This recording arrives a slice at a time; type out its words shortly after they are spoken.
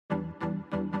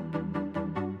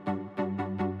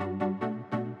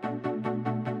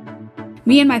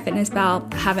Me and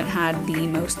MyFitnessPal haven't had the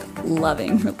most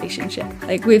loving relationship.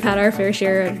 Like, we've had our fair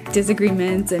share of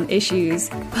disagreements and issues,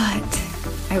 but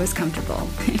I was comfortable.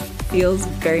 It feels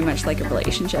very much like a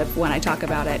relationship when I talk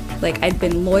about it. Like, I'd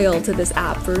been loyal to this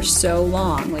app for so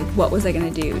long. Like, what was I gonna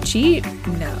do? Cheat?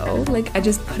 No. Like, I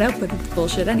just put up with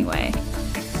bullshit anyway.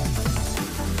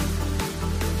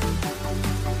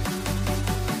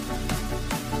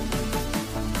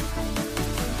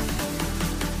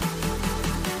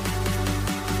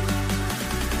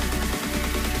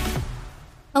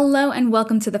 Hello and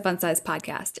welcome to the Fun Size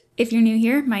Podcast. If you're new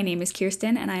here, my name is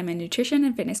Kirsten and I am a nutrition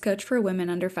and fitness coach for women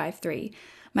under 5'3".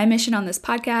 My mission on this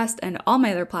podcast and all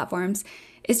my other platforms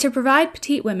is to provide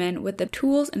petite women with the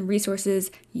tools and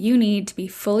resources you need to be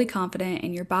fully confident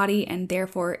in your body and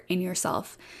therefore in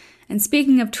yourself. And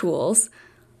speaking of tools,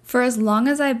 for as long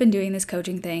as I've been doing this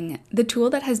coaching thing, the tool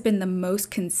that has been the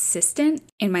most consistent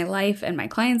in my life and my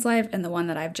client's life, and the one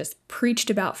that I've just preached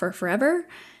about for forever,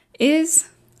 is,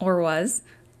 or was,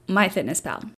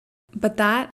 MyFitnessPal. But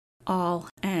that all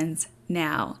ends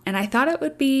now. And I thought it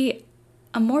would be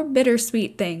a more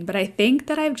bittersweet thing, but I think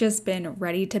that I've just been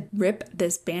ready to rip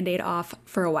this Band-Aid off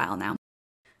for a while now.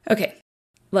 Okay,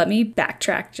 let me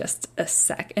backtrack just a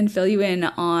sec and fill you in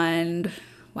on,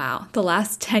 the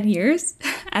last 10 years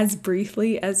as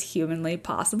briefly as humanly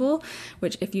possible,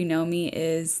 which, if you know me,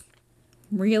 is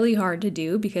really hard to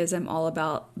do because I'm all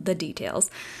about the details.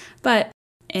 But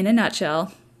in a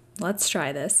nutshell, let's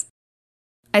try this.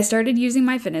 I started using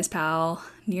MyFitnessPal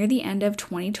near the end of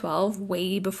 2012,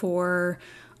 way before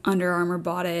Under Armour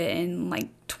bought it in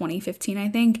 2015, I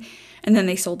think. And then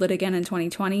they sold it again in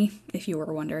 2020, if you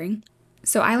were wondering.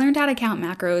 So I learned how to count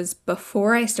macros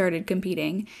before I started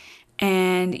competing.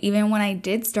 And even when I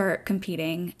did start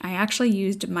competing, I actually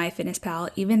used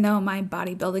MyFitnessPal, even though my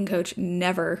bodybuilding coach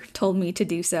never told me to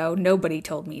do so. Nobody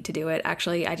told me to do it.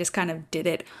 Actually, I just kind of did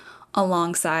it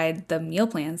alongside the meal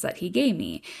plans that he gave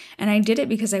me. And I did it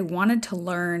because I wanted to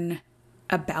learn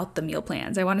about the meal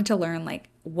plans. I wanted to learn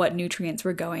what nutrients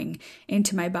were going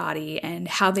into my body and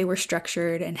how they were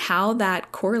structured and how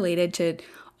that correlated to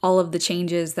all of the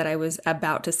changes that I was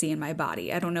about to see in my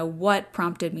body. I don't know what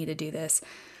prompted me to do this,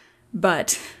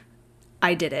 but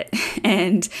I did it.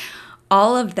 And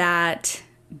all of that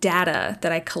data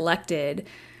that I collected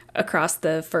across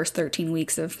the first 13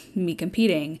 weeks of me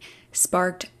competing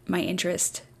sparked my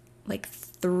interest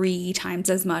 3 times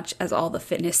as much as all the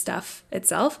fitness stuff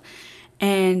itself.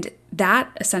 And that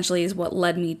essentially is what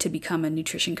led me to become a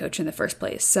nutrition coach in the first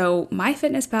place. So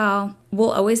MyFitnessPal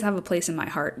will always have a place in my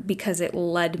heart because it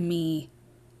led me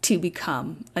to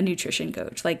become a nutrition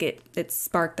coach. It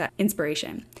sparked that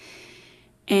inspiration.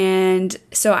 And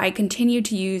so I continued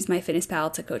to use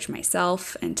MyFitnessPal to coach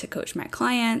myself and to coach my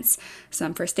clients,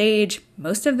 some for stage,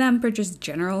 most of them for just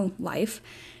general life.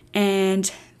 And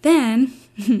then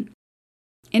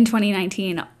in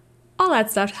 2019, all that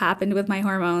stuff happened with my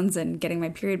hormones and getting my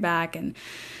period back. And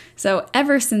so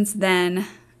ever since then,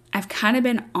 I've kind of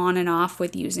been on and off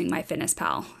with using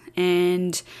MyFitnessPal.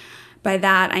 And by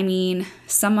that, I mean,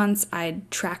 some months I'd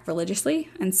track religiously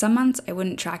and some months I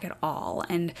wouldn't track at all.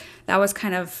 And that was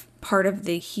kind of part of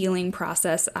the healing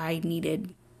process I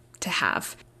needed to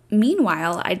have.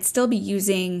 Meanwhile, I'd still be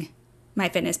using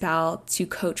MyFitnessPal to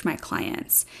coach my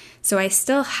clients. So I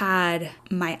still had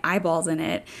my eyeballs in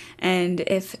it. And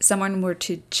if someone were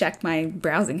to check my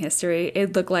browsing history,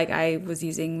 it'd look like I was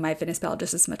using MyFitnessPal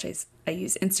just as much as I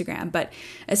use Instagram. But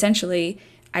essentially,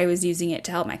 I was using it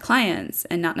to help my clients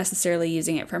and not necessarily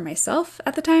using it for myself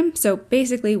at the time. So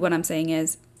basically what I'm saying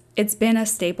is it's been a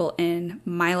staple in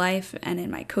my life and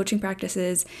in my coaching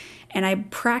practices, and I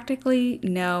practically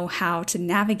know how to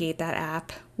navigate that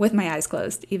app with my eyes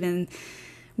closed, even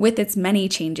with its many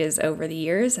changes over the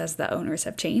years as the owners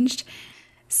have changed.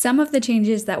 Some of the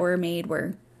changes that were made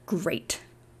were great.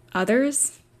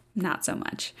 Others, not so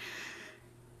much.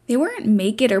 They weren't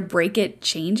make it or break it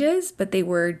changes, but they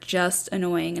were just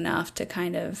annoying enough to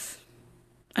kind of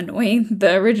annoy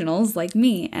the originals like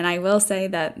me. And I will say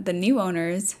that the new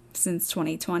owners since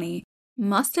 2020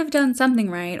 must have done something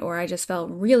right, or I just felt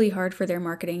really hard for their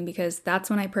marketing because that's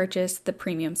when I purchased the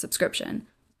premium subscription.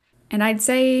 And I'd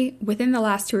say within the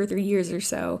last 2 or 3 years or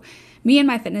so, me and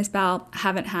MyFitnessPal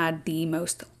haven't had the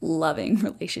most loving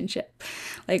relationship.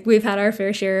 We've had our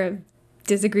fair share of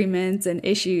disagreements and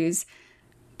issues,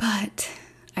 but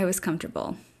I was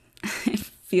comfortable. It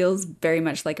feels very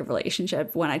much like a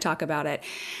relationship when I talk about it.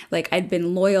 I'd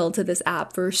been loyal to this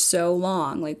app for so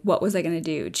long. What was I going to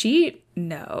do? Cheat?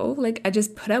 No. I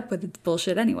just put up with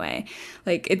bullshit anyway.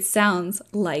 It sounds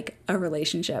like a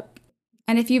relationship.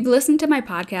 And if you've listened to my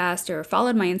podcast or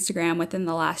followed my Instagram within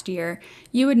the last year,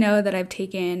 you would know that I've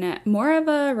taken more of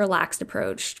a relaxed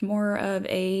approach, more of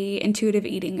a intuitive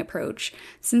eating approach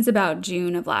since about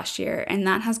June of last year. And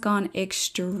that has gone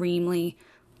extremely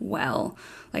well.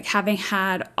 Like having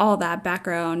had all that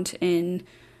background in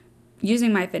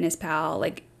using MyFitnessPal,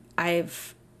 like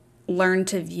I've learned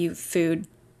to view food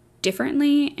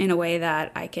differently in a way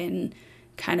that I can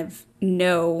kind of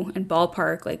know and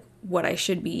ballpark like what I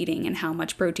should be eating and how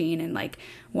much protein and like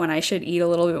when I should eat a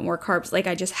little bit more carbs. Like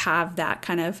I just have that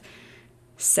kind of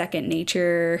second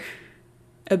nature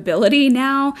ability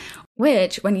now,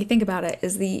 which when you think about it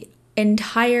is the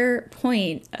entire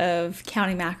point of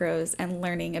counting macros and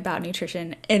learning about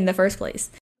nutrition in the first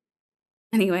place.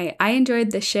 Anyway, I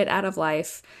enjoyed the shit out of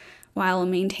life while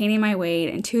maintaining my weight,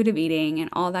 intuitive eating, and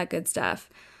all that good stuff.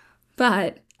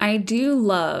 But I do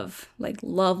love,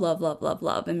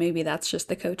 and maybe that's just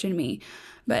the coach in me,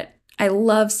 but I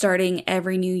love starting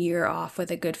every new year off with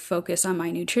a good focus on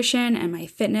my nutrition and my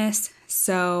fitness.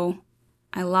 So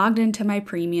I logged into my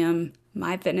premium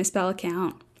MyFitnessPal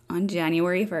account on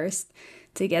January 1st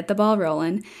to get the ball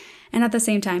rolling. And at the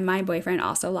same time, my boyfriend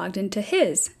also logged into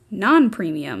his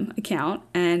non-premium account.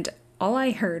 And all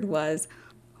I heard was,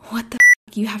 what the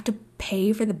f***? You have to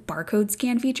pay for the barcode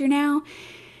scan feature now?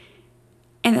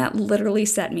 And that literally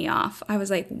set me off. I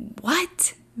was like,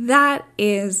 what? That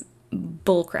is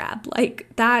bullcrap.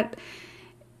 Like that,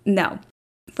 no.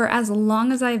 For as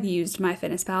long as I've used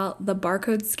MyFitnessPal, the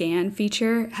barcode scan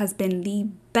feature has been the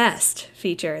best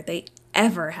feature they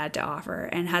ever had to offer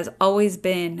and has always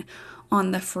been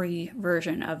on the free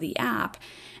version of the app.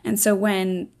 And so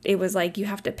when it was like, you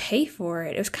have to pay for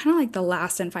it, it was kind of like the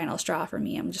last and final straw for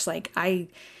me. I'm just like,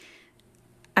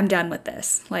 I'm done with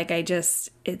this. Like it's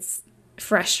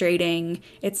frustrating.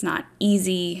 It's not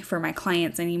easy for my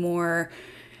clients anymore.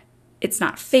 It's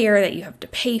not fair that you have to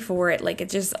pay for it. Like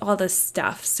it's just all this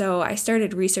stuff. So I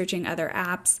started researching other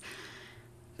apps.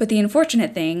 But the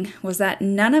unfortunate thing was that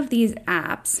none of these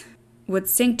apps would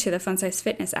sync to the Fun Size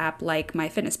Fitness app like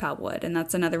MyFitnessPal would. And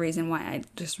that's another reason why I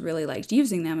just really liked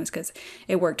using them, is because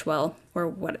it worked well, or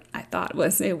what I thought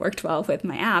was it worked well with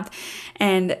my app.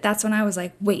 And that's when I was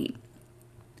like, wait,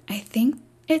 I think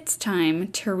it's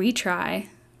time to retry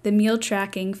the meal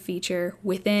tracking feature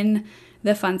within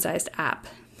the Fun Sized app.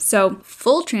 So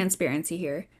full transparency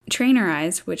here,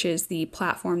 Trainerize, which is the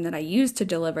platform that I use to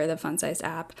deliver the Fun Sized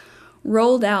app,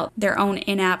 rolled out their own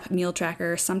in-app meal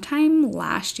tracker sometime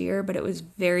last year, but it was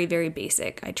very, very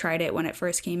basic. I tried it when it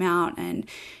first came out and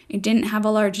it didn't have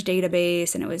a large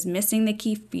database and it was missing the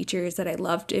key features that I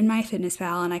loved in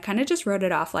MyFitnessPal, and I kind of just wrote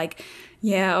it off like,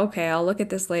 yeah, okay, I'll look at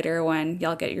this later when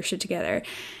y'all get your shit together.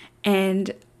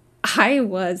 And I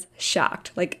was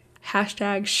shocked, like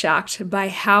hashtag shocked by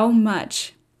how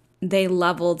much they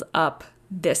leveled up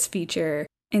this feature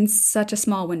in such a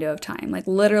small window of time. Like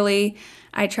literally,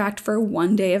 I tracked for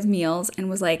 1 day of meals and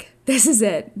was like, this is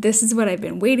it. This is what I've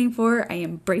been waiting for. I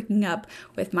am breaking up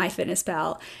with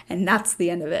MyFitnessPal, and that's the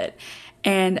end of it.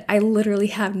 And I literally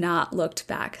have not looked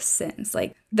back since.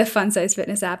 Like the Fun Size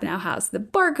Fitness app now has the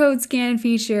barcode scan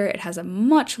feature. It has a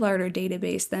much larger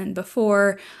database than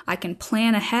before. I can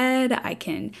plan ahead. I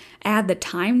can add the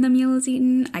time the meal is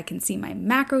eaten. I can see my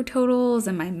macro totals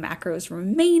and my macros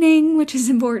remaining, which is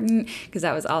important because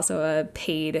that was also a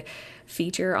paid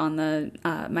feature on the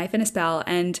MyFitnessPal.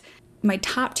 And my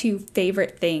top two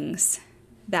favorite things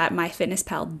that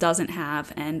MyFitnessPal doesn't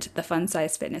have and the Fun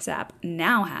Size Fitness app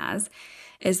now has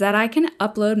is that I can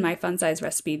upload my Fun Size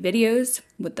recipe videos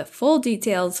with the full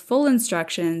details, full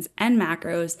instructions, and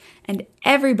macros, and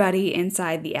everybody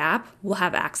inside the app will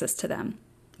have access to them,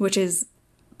 which is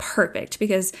perfect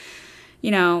because,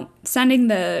 sending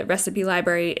the recipe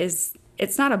library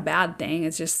it's not a bad thing.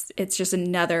 It's just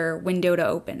another window to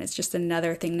open. It's just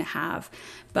another thing to have.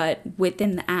 But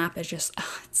within the app, it's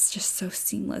just so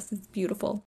seamless. It's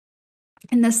beautiful.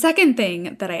 And the second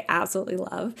thing that I absolutely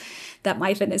love that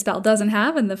MyFitnessPal doesn't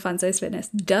have and the Fun Size Fitness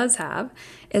does have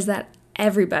is that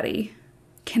everybody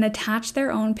can attach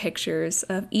their own pictures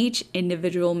of each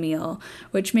individual meal,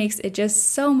 which makes it just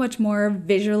so much more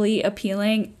visually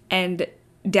appealing and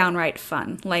downright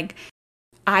fun. Like,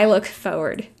 I look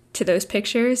forward to those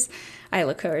pictures. I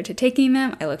look forward to taking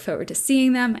them. I look forward to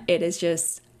seeing them. It is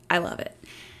just, I love it.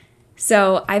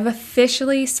 So I've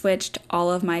officially switched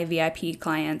all of my VIP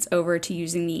clients over to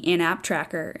using the in-app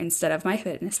tracker instead of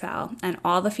MyFitnessPal, and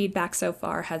all the feedback so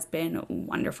far has been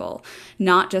wonderful.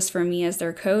 Not just for me as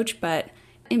their coach, but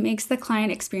it makes the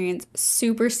client experience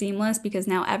super seamless because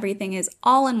now everything is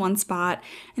all in one spot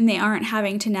and they aren't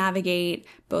having to navigate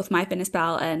both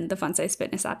MyFitnessPal and the Fun Size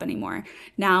Fitness app anymore.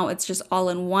 Now it's just all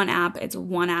in one app. It's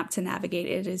one app to navigate.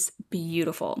 It is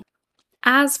beautiful.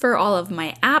 As for all of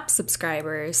my app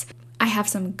subscribers, I have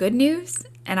some good news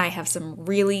and I have some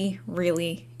really,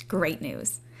 really great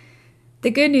news.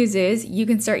 The good news is you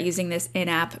can start using this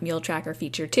in-app meal tracker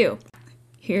feature too.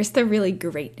 Here's the really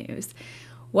great news.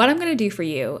 What I'm going to do for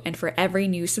you and for every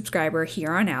new subscriber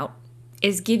here on out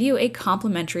is give you a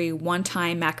complimentary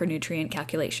one-time macronutrient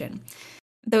calculation.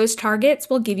 Those targets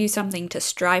will give you something to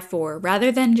strive for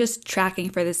rather than just tracking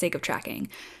for the sake of tracking.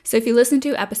 So if you listen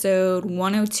to episode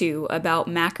 102 about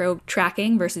macro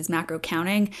tracking versus macro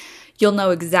counting, you'll know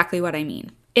exactly what I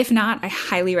mean. If not, I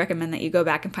highly recommend that you go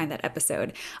back and find that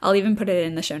episode. I'll even put it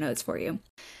in the show notes for you.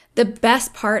 The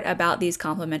best part about these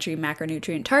complimentary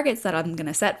macronutrient targets that I'm going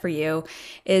to set for you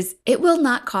is it will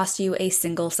not cost you a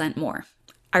single cent more.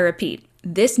 I repeat,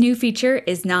 this new feature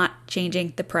is not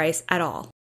changing the price at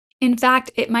all. In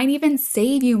fact, it might even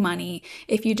save you money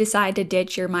if you decide to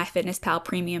ditch your MyFitnessPal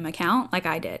premium account like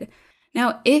I did.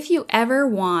 Now, if you ever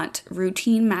want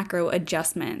routine macro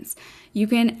adjustments, you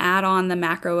can add on the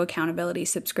macro accountability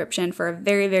subscription for a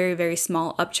very, very, very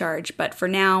small upcharge. But for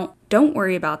now, don't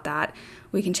worry about that.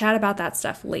 We can chat about that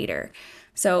stuff later.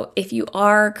 So if you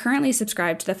are currently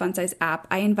subscribed to the Fun Size app,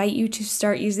 I invite you to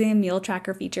start using the meal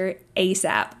tracker feature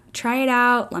ASAP. Try it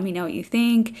out. Let me know what you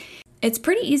think. It's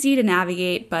pretty easy to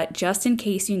navigate, but just in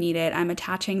case you need it, I'm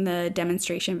attaching the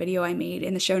demonstration video I made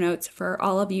in the show notes for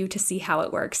all of you to see how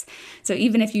it works. So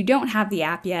even if you don't have the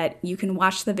app yet, you can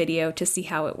watch the video to see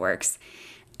how it works.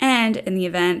 And in the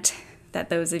event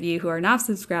that those of you who are not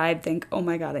subscribed think, oh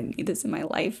my God, I need this in my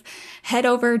life, head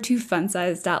over to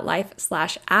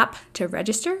funsize.life/app to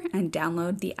register and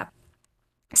download the app.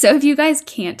 So if you guys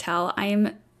can't tell, I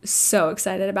am so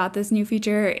excited about this new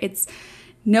feature. It's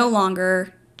no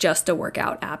longer just a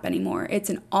workout app anymore. It's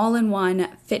an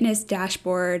all-in-one fitness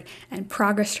dashboard and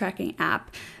progress tracking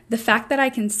app. The fact that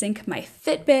I can sync my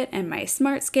Fitbit and my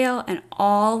Smart Scale and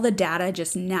all the data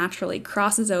just naturally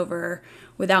crosses over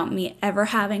without me ever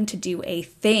having to do a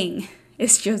thing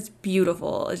is just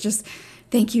beautiful. It's just,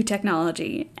 thank you,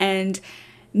 technology. And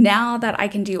now that I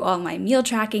can do all my meal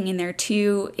tracking in there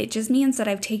too, it just means that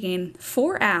I've taken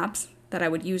 4 apps that I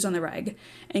would use on the reg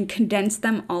and condensed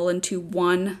them all into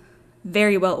one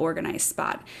very well organized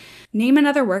spot. Name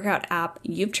another workout app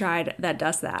you've tried that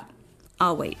does that.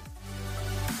 I'll wait.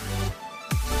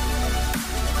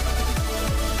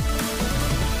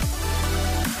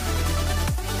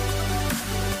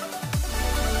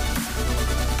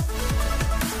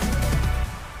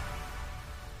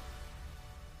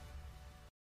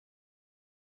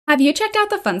 Have you checked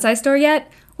out the Fun Size store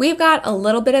yet? We've got a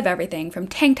little bit of everything from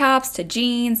tank tops to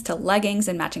jeans to leggings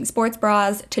and matching sports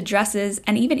bras to dresses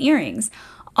and even earrings,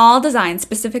 all designed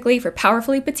specifically for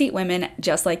powerfully petite women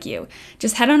just like you.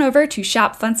 Just head on over to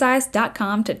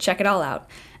shopfunsize.com to check it all out.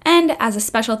 And as a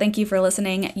special thank you for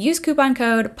listening, use coupon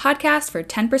code PODCAST for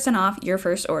 10% off your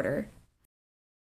first order.